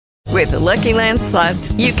With the Lucky Land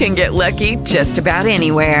Slots, you can get lucky just about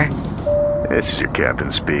anywhere. This is your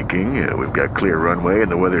captain speaking. We've got clear runway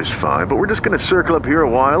and the weather's fine, but we're just going to circle up here a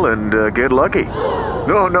while and get lucky.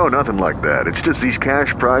 No, nothing like that. It's just these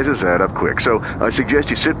cash prizes add up quick. So I suggest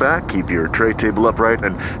you sit back, keep your tray table upright,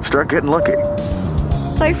 and start getting lucky.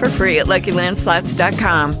 Play for free at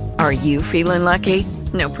LuckyLandSlots.com. Are you feeling lucky?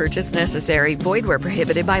 No purchase necessary. Void where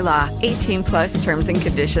prohibited by law. 18 plus terms and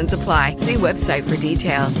conditions apply. See website for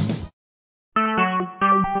details.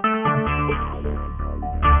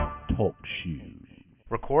 Talk shoes.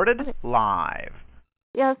 Recorded live.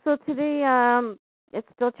 Yeah, so today it's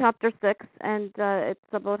still chapter 6, and it's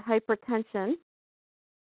about hypertension.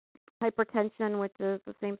 Hypertension, which is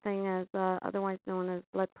the same thing as otherwise known as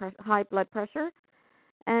high blood pressure.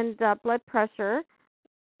 And blood pressure,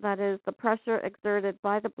 that is the pressure exerted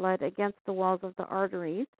by the blood against the walls of the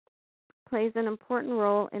arteries, plays an important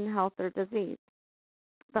role in health or disease.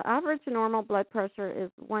 The average normal blood pressure is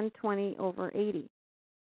 120/80.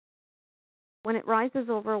 When it rises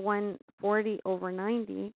over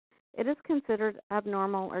 140/90, it is considered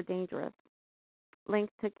abnormal or dangerous,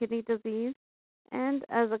 linked to kidney disease, and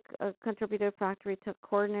as a contributing factor to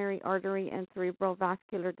coronary artery and cerebral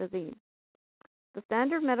vascular disease. The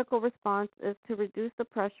standard medical response is to reduce the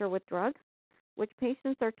pressure with drugs, which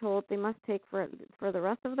patients are told they must take for the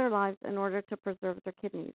rest of their lives in order to preserve their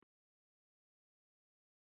kidneys.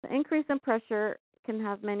 The increase in pressure can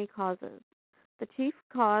have many causes. The chief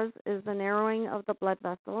cause is the narrowing of the blood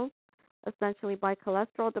vessels, essentially by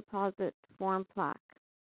cholesterol deposit form plaque.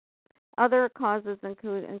 Other causes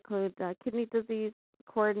include kidney disease,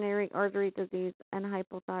 coronary artery disease, and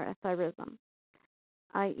hypothyroidism,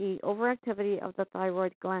 i.e. overactivity of the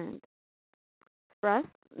thyroid gland. Stress,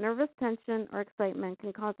 nervous tension, or excitement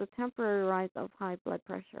can cause a temporary rise of blood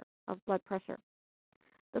pressure.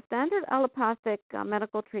 The standard allopathic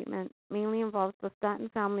medical treatment mainly involves the statin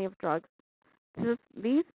family of drugs.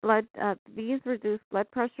 These reduce blood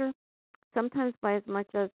pressure, sometimes by as much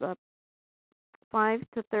as 5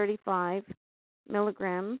 to 35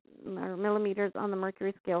 milligrams or millimeters on the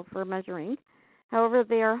mercury scale for measuring. However,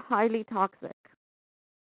 they are highly toxic.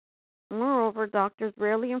 Moreover, doctors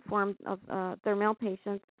rarely inform of their male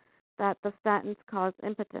patients that the statins cause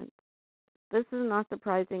impotence. This is not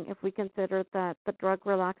surprising if we consider that the drug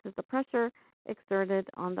relaxes the pressure exerted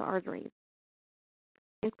on the arteries,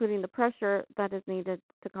 including the pressure that is needed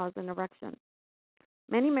to cause an erection.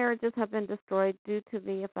 Many marriages have been destroyed due to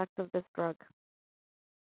the effects of this drug.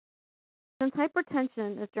 Since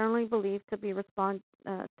hypertension is generally believed to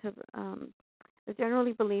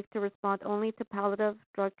respond only to palliative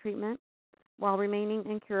drug treatment while remaining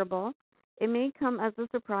incurable, it may come as a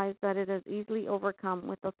surprise that it is easily overcome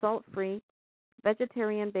with a salt-free,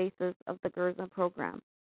 vegetarian basis of the Gerson program.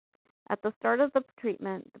 At the start of the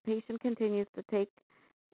treatment, the patient continues to take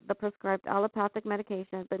the prescribed allopathic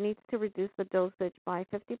medication but needs to reduce the dosage by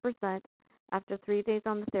 50% after 3 days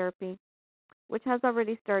on the therapy, which has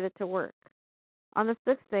already started to work. On the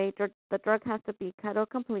 6th day, the drug has to be cut out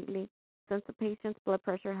completely since the patient's blood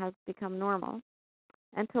pressure has become normal,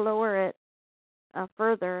 and to lower it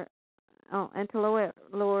further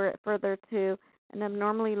to an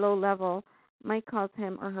abnormally low level might cause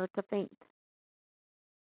him or her to faint.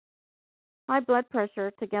 High blood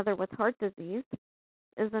pressure, together with heart disease,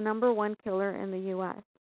 is the number one killer in the U.S.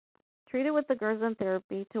 Treated with the Gerson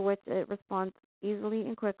therapy, to which it responds easily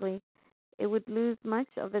and quickly, it would lose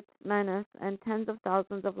much of its menace and tens of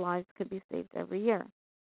thousands of lives could be saved every year.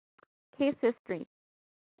 Case history.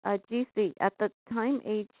 GC, at the time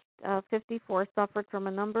aged 54, suffered from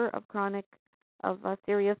a number of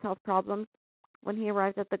serious health problems when he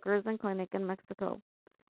arrived at the Gerson Clinic in Mexico.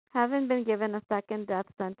 Having been given a second death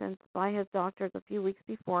sentence by his doctors a few weeks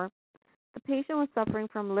before, the patient was suffering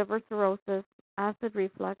from liver cirrhosis, acid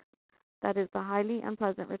reflux, that is the highly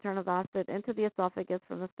unpleasant return of acid into the esophagus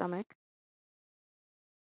from the stomach,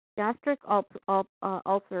 gastric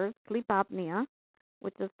ulcers, sleep apnea,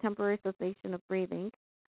 which is temporary cessation of breathing,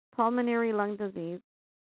 pulmonary lung disease,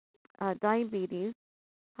 diabetes,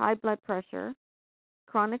 high blood pressure,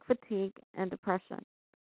 chronic fatigue, and depression.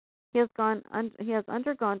 He has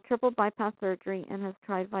undergone triple bypass surgery and has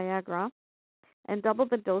tried Viagra and doubled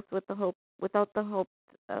the dose without the hoped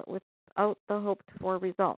for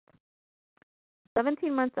results.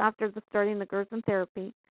 17 months after starting the Gerson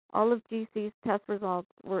therapy, all of GC's test results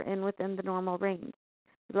were within the normal range.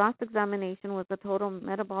 His last examination was a total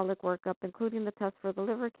metabolic workup, including the test for the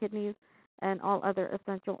liver, kidneys, and all other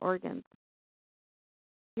essential organs.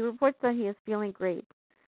 He reports that he is feeling great.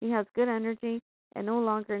 He has good energy and no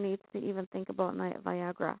longer needs to even think about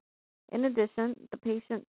Viagra. In addition, the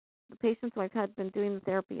patient The patient's wife had been doing the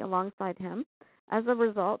therapy alongside him. As a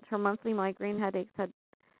result, her monthly migraine headaches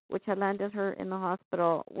which had landed her in the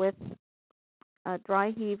hospital with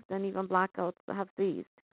dry heaves and even blackouts, have ceased.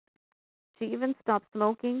 She even stopped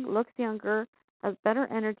smoking, looks younger, has better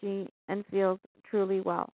energy, and feels truly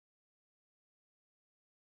well.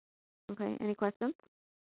 Okay, any questions?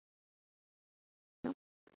 No?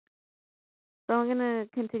 So I'm going to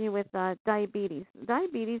continue with diabetes.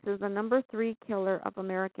 Diabetes is the number 3 killer of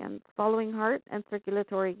Americans, following heart and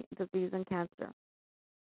circulatory disease and cancer.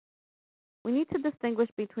 We need to distinguish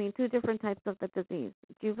between 2 different types of the disease,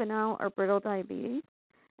 juvenile or brittle diabetes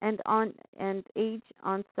and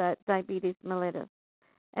age-onset diabetes mellitus,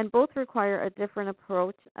 and both require a different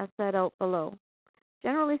approach as set out below.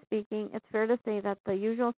 Generally speaking, it's fair to say that the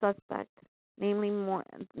usual suspect, namely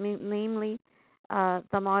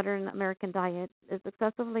the modern American diet, is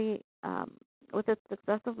with its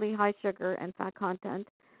excessively high sugar and fat content,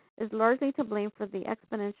 is largely to blame for the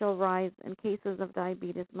exponential rise in cases of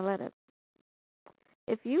diabetes mellitus.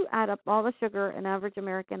 If you add up all the sugar an average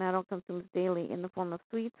American adult consumes daily in the form of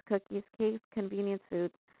sweets, cookies, cakes, convenience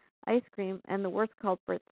foods, ice cream, and the worst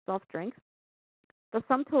culprits, soft drinks, the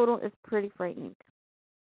sum total is pretty frightening.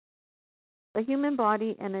 The human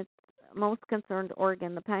body and its most concerned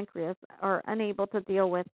organ, the pancreas, are unable to deal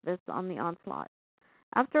with this on the onslaught.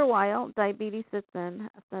 After a while, diabetes sets in.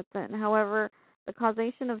 However, the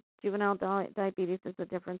causation of juvenile diabetes is a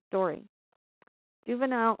different story.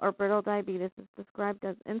 Juvenile or brittle diabetes is described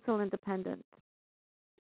as insulin dependent,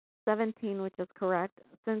 17, which is correct,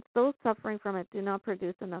 since those suffering from it do not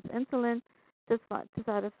produce enough insulin to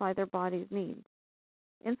satisfy their body's needs.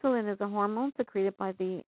 Insulin is a hormone secreted by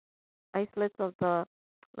the islets of the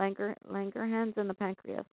Langerhans in the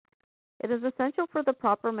pancreas. It is essential for the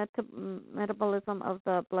proper metabolism of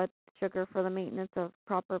the blood sugar for the maintenance of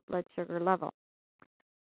proper blood sugar level.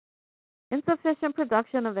 Insufficient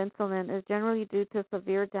production of insulin is generally due to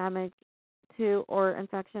severe damage to or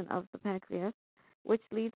infection of the pancreas, which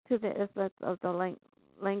leads to the islets of the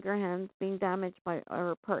Langerhans being damaged by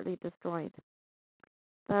or partly destroyed.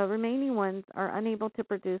 The remaining ones are unable to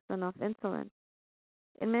produce enough insulin.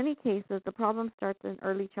 In many cases, the problem starts in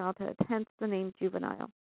early childhood, hence the name juvenile.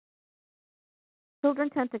 Children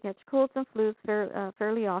tend to catch colds and flus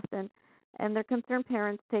fairly often, and their concerned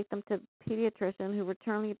parents take them to a pediatrician who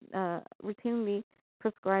routinely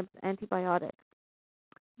prescribes antibiotics.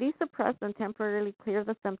 These suppress and temporarily clear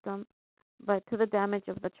the symptoms, but to the damage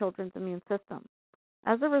of the children's immune system.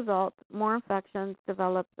 As a result, more infections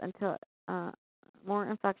develop until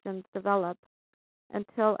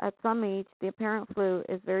at some age the apparent flu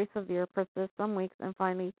is very severe, persists some weeks, and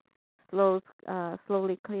finally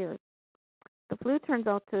slowly clears. The flu turns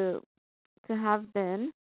out to have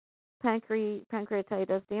been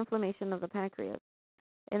pancreatitis, the inflammation of the pancreas.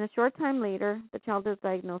 In a short time later, the child is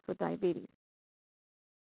diagnosed with diabetes.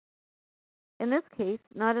 In this case,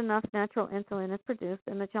 not enough natural insulin is produced,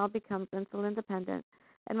 and the child becomes insulin dependent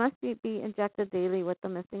and must be injected daily with the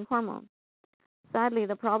missing hormone. Sadly,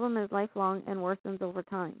 the problem is lifelong and worsens over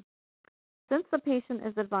time. Since the patient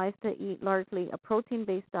is advised to eat largely a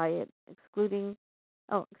protein-based diet, excluding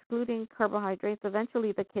carbohydrates,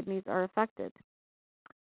 eventually the kidneys are affected,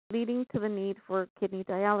 leading to the need for kidney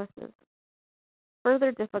dialysis.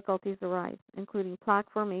 Further difficulties arise, including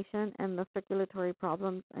plaque formation and the circulatory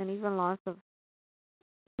problems, and even loss of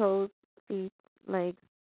toes, feet, legs,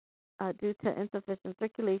 due to insufficient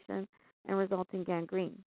circulation and resulting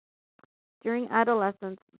gangrene. During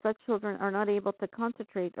adolescence, such children are not able to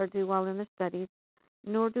concentrate or do well in their studies,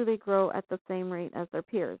 nor do they grow at the same rate as their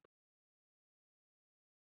peers.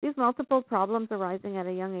 These multiple problems arising at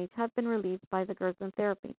a young age have been relieved by the Gerson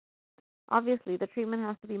therapy. Obviously, the treatment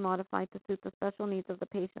has to be modified to suit the special needs of the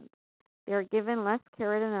patients. They are given less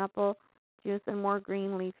carrot and apple juice and more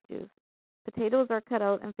green leaf juice. Potatoes are cut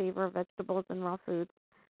out in favor of vegetables and raw foods,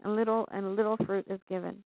 and little fruit is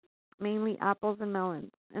given, mainly apples and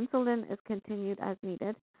melons. Insulin is continued as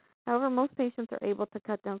needed. However, most patients are able to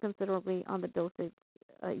cut down considerably on the dosage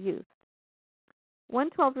used. One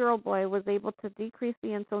 12-year-old boy was able to decrease the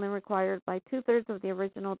insulin required by 2/3 of the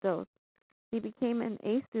original dose. He became an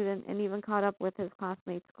A student and even caught up with his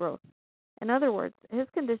classmates' growth. In other words, his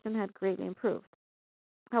condition had greatly improved.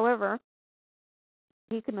 However,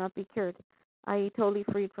 he could not be cured, i.e. totally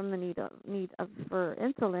freed from the need for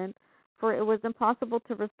insulin, for it was impossible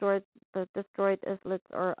to restore the destroyed islets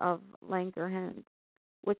or of Langerhans,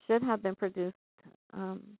 which should have produced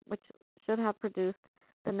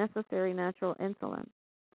the necessary natural insulin.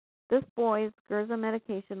 This boy's Gerson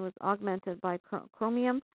medication was augmented by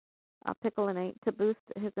chromium picolinate to boost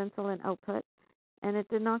his insulin output, and it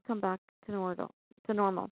did not come back to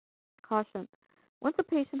normal. Caution. Once a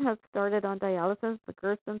patient has started on dialysis, the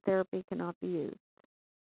Gerson therapy cannot be used.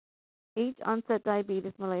 Age-onset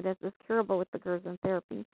diabetes mellitus is curable with the Gerson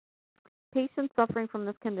therapy. Patients suffering from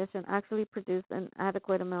this condition actually produce an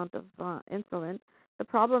adequate amount of insulin. The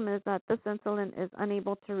problem is that this insulin is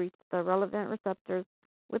unable to reach the relevant receptors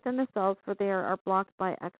within the cells, for they are blocked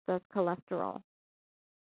by excess cholesterol.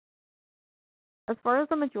 As far as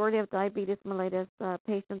the majority of diabetes mellitus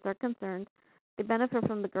patients are concerned, they benefit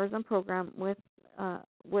from the Gerson program, which,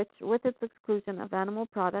 with its exclusion of animal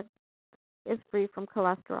products, is free from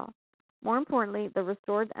cholesterol. More importantly, the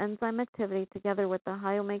restored enzyme activity, together with the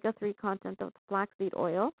high omega-3 content of flaxseed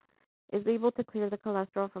oil, is able to clear the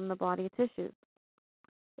cholesterol from the body tissues.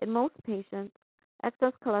 In most patients,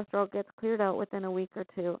 excess cholesterol gets cleared out within a week or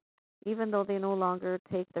two, even though they no longer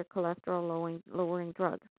take their cholesterol-lowering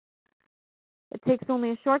drugs. It takes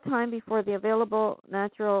only a short time before the available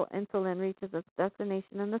natural insulin reaches its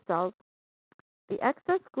destination in the cells. The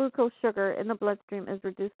excess glucose sugar in the bloodstream is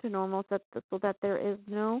reduced to normal so that there is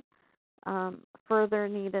no further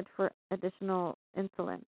needed for additional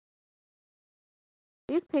insulin.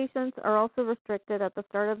 These patients are also restricted at the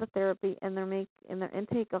start of the therapy in their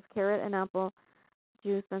intake of carrot and apple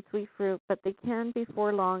juice and sweet fruit, but they can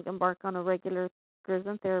before long embark on a regular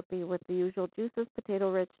Gerson therapy with the usual juices,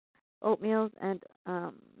 potato-rich oatmeal and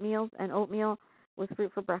oatmeal with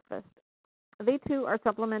fruit for breakfast. They too are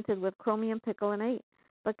supplemented with chromium picolinate,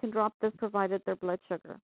 but can drop this provided their blood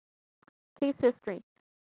sugar. Case history.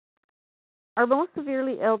 Our most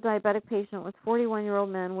severely ill diabetic patient was a 41-year-old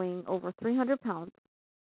man weighing over 300 pounds.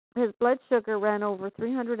 His blood sugar ran over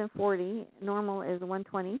 340, normal is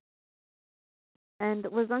 120, and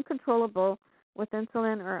was uncontrollable with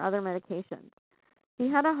insulin or other medications. He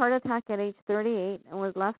had a heart attack at age 38 and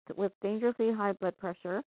was left with dangerously high blood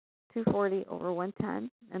pressure, 240 over 110,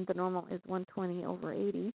 and the normal is 120 over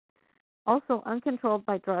 80. Also uncontrolled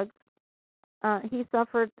by drugs. He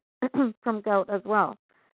suffered from gout as well.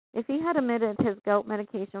 If he had omitted his gout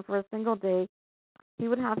medication for a single day, he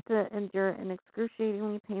would have to endure an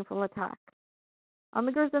excruciatingly painful attack. On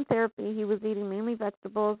the Gerson therapy, he was eating mainly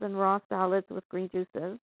vegetables and raw salads with green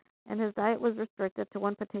juices, and his diet was restricted to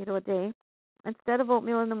 1 potato a day. Instead of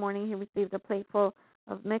oatmeal in the morning, he received a plateful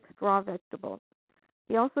of mixed raw vegetables.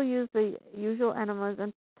 He also used the usual enemas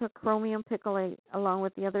and took chromium picolinate along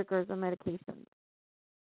with the other Gerson medications.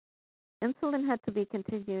 Insulin had to be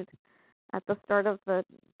continued at the start of the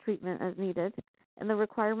treatment as needed, and the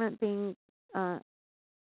requirement being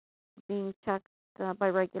checked by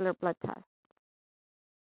regular blood tests.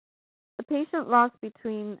 The patient lost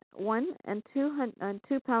between 1 and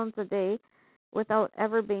 2 pounds a day without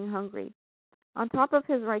ever being hungry. On top of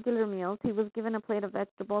his regular meals, he was given a plate of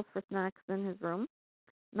vegetables for snacks in his room.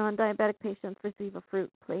 Non-diabetic patients receive a fruit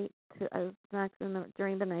plate as snacks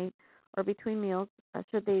during the night or between meals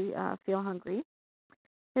should they feel hungry.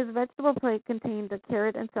 His vegetable plate contained a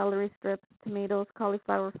carrot and celery strips, tomatoes,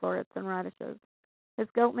 cauliflower florets, and radishes. His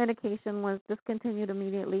gout medication was discontinued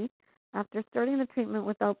immediately after starting the treatment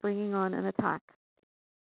without bringing on an attack.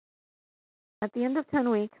 At the end of 10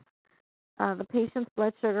 weeks, the patient's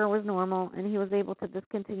blood sugar was normal, and he was able to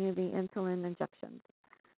discontinue the insulin injections.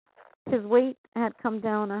 His weight had come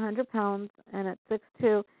down 100 pounds, and at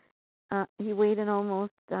 6'2", he weighed in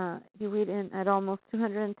at almost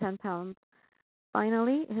 210 pounds.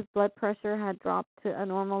 Finally, his blood pressure had dropped to a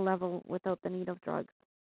normal level without the need of drugs.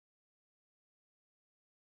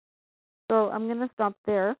 So I'm going to stop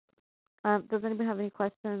there. Does anybody have any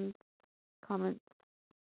questions, comments?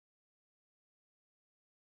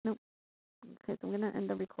 Nope. Okay, so I'm going to end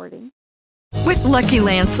the recording. With Lucky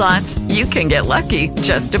Land Slots, you can get lucky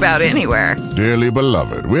just about anywhere. Dearly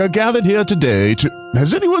beloved, we are gathered here today to...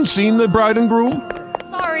 Has anyone seen the bride and groom?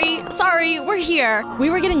 Sorry, we're here. We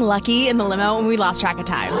were getting lucky in the limo and we lost track of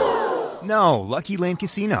time. No, Lucky Land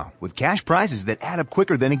Casino, with cash prizes that add up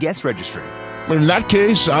quicker than a guest registry. In that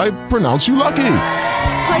case, I pronounce you lucky.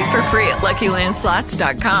 Play for free at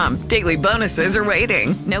LuckyLandSlots.com. Daily bonuses are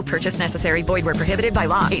waiting. No purchase necessary. Void where prohibited by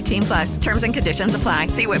law. 18+. Terms and conditions apply.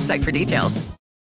 See website for details.